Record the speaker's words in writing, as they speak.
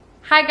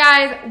Hi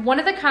guys, one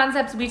of the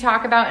concepts we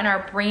talk about in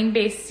our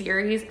brain-based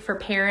series for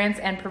parents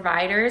and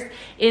providers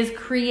is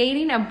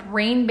creating a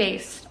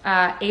brain-based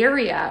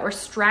area or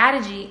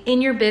strategy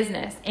in your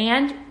business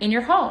and in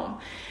your home.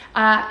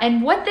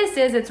 And what this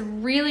is, it's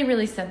really,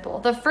 really simple.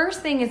 The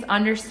first thing is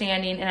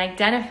understanding and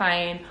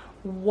identifying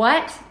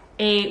what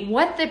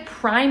the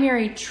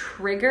primary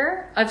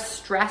trigger of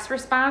stress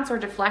response or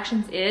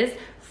deflections is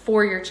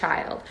for your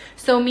child.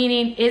 So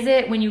meaning, is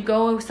it when you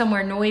go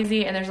somewhere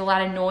noisy and there's a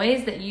lot of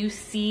noise that you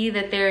see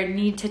that their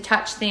need to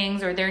touch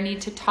things or their need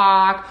to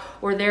talk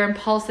or their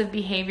impulsive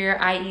behavior,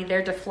 i.e.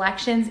 their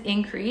deflections,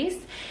 increase?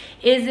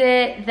 Is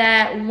it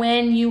that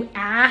when you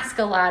ask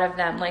a lot of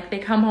them, like they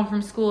come home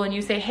from school and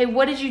you say, hey,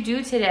 what did you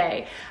do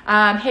today?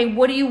 Hey,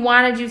 what do you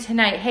want to do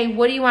tonight? Hey,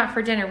 what do you want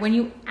for dinner? When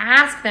you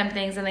ask them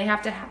things and they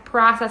have to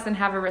process and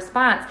have a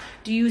response,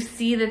 do you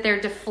see that their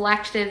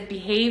deflective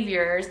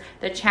behaviors,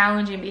 the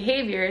challenging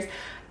behaviors,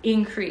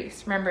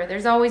 increase? Remember,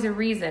 there's always a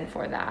reason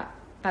for that.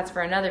 That's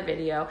for another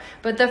video.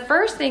 But the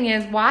first thing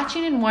is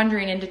watching and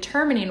wondering and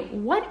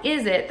determining what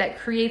is it that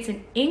creates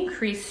an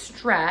increased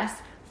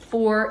stress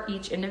for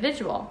each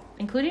individual,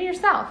 including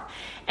yourself.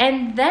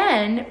 And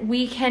then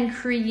we can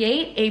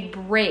create a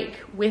break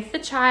with the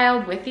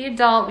child, with the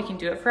adult. We can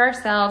do it for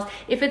ourselves.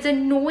 If it's a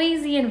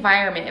noisy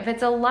environment, if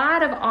it's a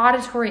lot of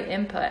auditory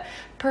input,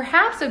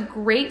 perhaps a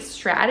great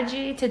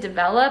strategy to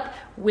develop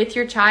with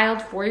your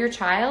child, for your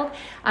child,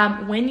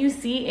 when you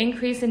see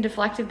increase in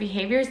deflective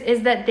behaviors,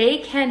 is that they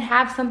can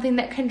have something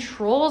that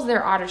controls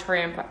their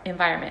auditory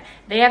environment.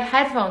 They have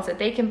headphones that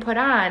they can put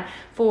on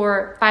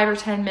for 5 or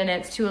 10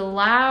 minutes to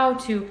allow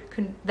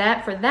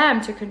for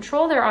them to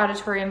control their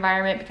auditory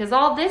environment, because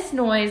all this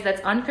noise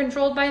that's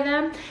uncontrolled by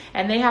them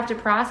and they have to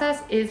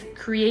process is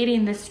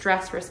creating this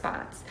stress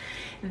response.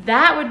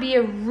 That would be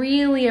a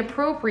really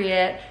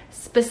appropriate,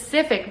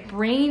 specific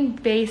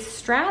brain-based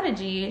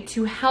strategy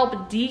to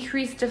help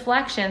decrease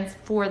deflections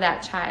for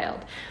that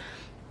child.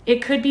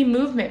 It could be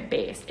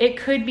movement-based. It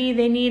could be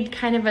they need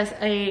kind of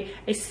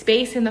a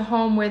space in the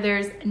home where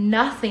there's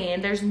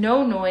nothing, there's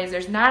no noise,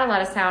 there's not a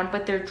lot of sound,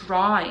 but they're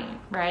drawing,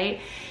 right?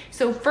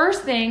 So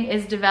first thing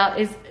is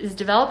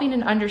developing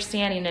an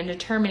understanding and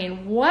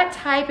determining what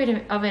type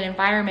of an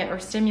environment or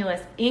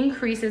stimulus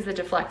increases the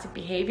deflective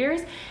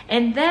behaviors.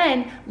 And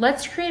then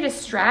let's create a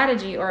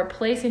strategy or a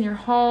place in your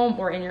home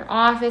or in your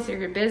office or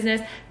your business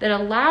that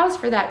allows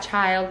for that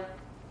child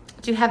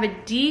to have a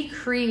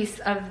decrease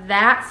of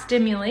that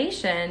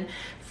stimulation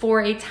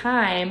for a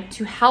time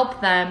to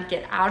help them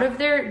get out of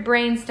their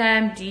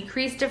brainstem,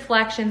 decrease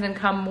deflections, and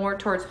come more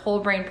towards whole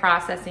brain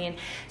processing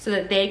so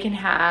that they can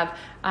have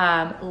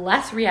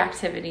less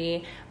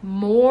reactivity,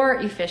 more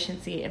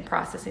efficiency in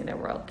processing their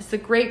world. This is a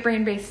great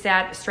brain-based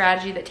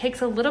strategy that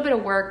takes a little bit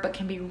of work but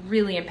can be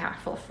really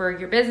impactful for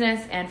your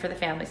business and for the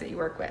families that you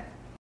work with.